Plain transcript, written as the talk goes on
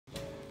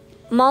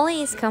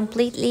Molly is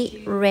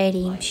completely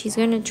ready. She's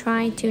gonna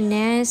try to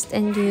nest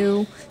and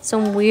do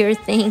some weird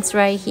things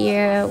right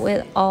here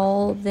with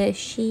all the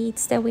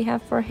sheets that we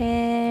have for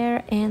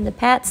her and the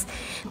pets,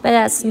 but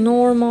that's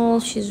normal.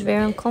 She's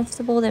very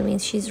uncomfortable. That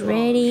means she's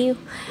ready.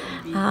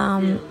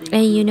 And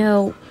you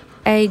know,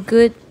 a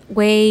good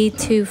way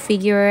to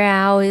figure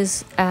out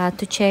is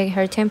to check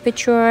her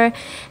temperature.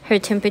 Her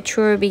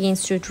temperature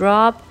begins to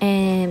drop,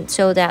 and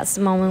so that's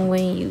the moment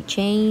when you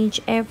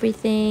change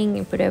everything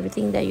and put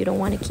everything that you don't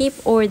want to keep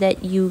or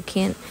that you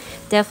can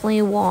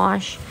definitely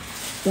wash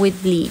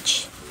with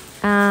bleach.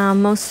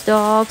 Most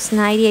dogs,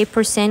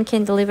 98%,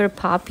 can deliver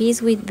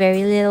puppies with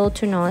very little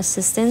to no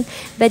assistance.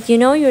 But you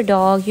know your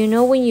dog, you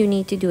know when you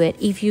need to do it.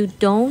 If you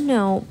don't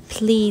know,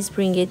 please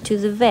bring it to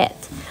the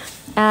vet.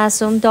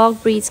 Some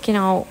dog breeds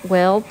cannot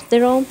whelp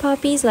their own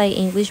puppies, like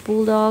English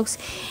bulldogs,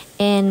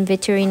 and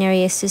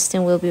veterinary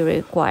assistance will be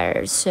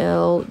required.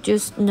 So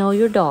just know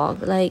your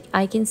dog. Like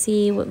I can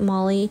see what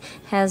Molly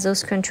has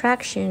those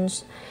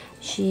contractions.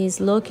 She's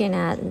looking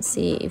at and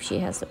see if she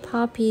has the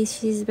puppies.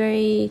 She's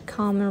very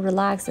calm and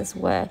relaxed. That's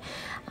what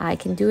I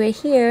can do it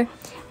here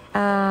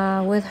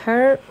with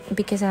her,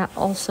 because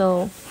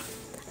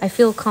I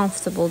feel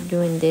comfortable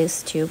doing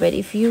this too. But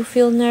if you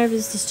feel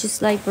nervous, it's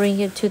just like bring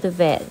it to the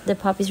vet. The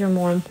puppies are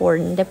more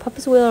important. The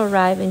puppies will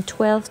arrive in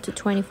 12 to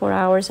 24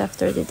 hours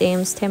after the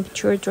dam's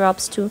temperature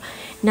drops to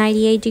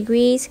 98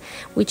 degrees,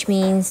 which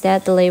means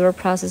that the labor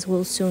process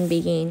will soon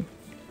begin.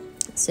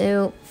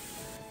 So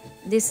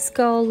this is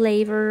called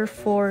labor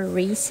for a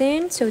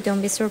reason, so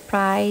don't be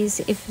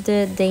surprised if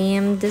the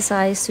dam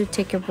decides to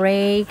take a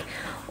break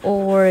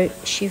or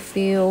she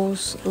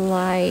feels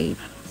like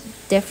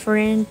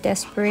different,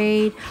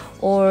 desperate,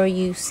 or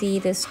you see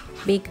this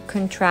big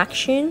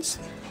contractions.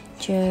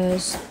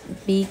 Just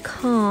be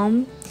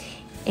calm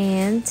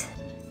and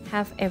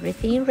have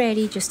everything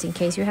ready just in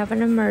case you have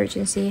an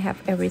emergency.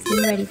 Have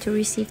everything ready to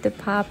receive the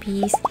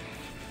puppies.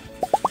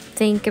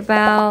 Think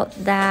about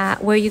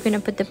that, where you're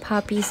gonna put the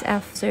puppies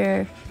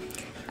after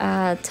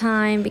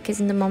time, because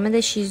in the moment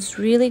that she's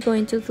really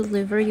going to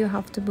deliver, you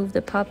have to move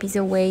the puppies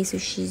away so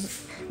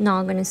she's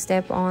not gonna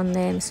step on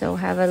them. So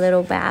have a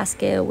little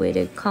basket with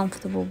a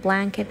comfortable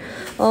blanket.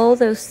 All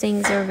those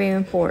things are very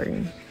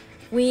important.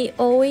 We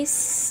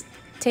always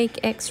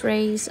take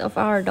x-rays of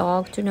our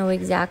dog to know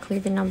exactly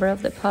the number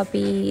of the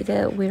puppy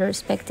that we're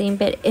expecting.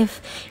 But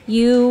if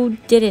you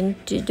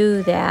didn't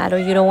do that or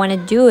you don't want to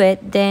do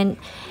it, then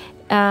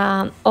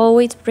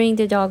always bring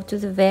the dog to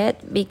the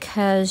vet,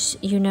 because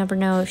you never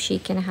know if she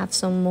can have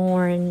some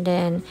more and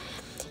then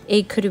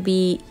it could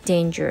be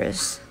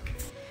dangerous.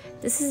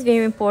 This is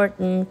very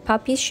important.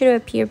 Puppies should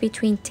appear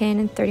between 10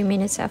 and 30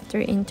 minutes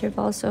after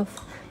intervals of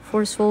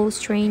forceful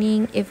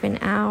straining. If an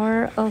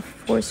hour of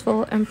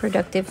forceful and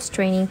productive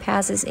straining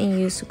passes and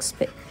you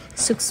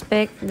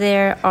suspect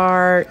there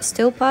are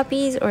still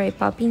puppies or a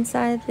puppy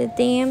inside the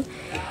dam,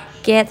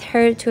 get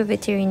her to a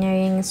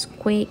veterinarian as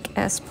quick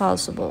as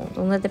possible.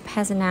 Don't let it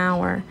pass an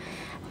hour.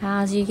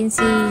 As you can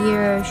see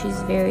here,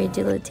 she's very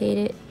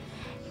dilated,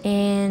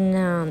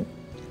 and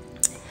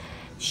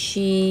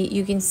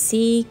you can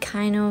see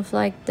kind of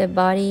like the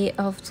body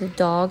of the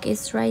dog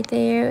is right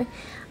there.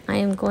 I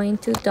am going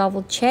to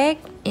double check,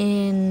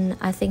 and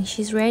I think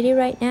she's ready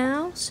right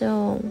now,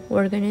 so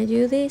we're gonna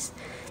do this.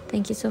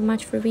 Thank you so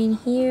much for being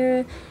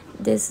here.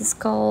 This is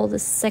called the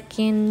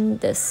second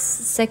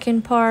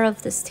part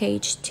of the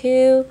stage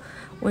 2,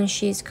 when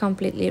she's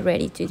completely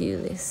ready to do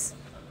this.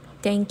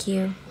 Thank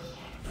you.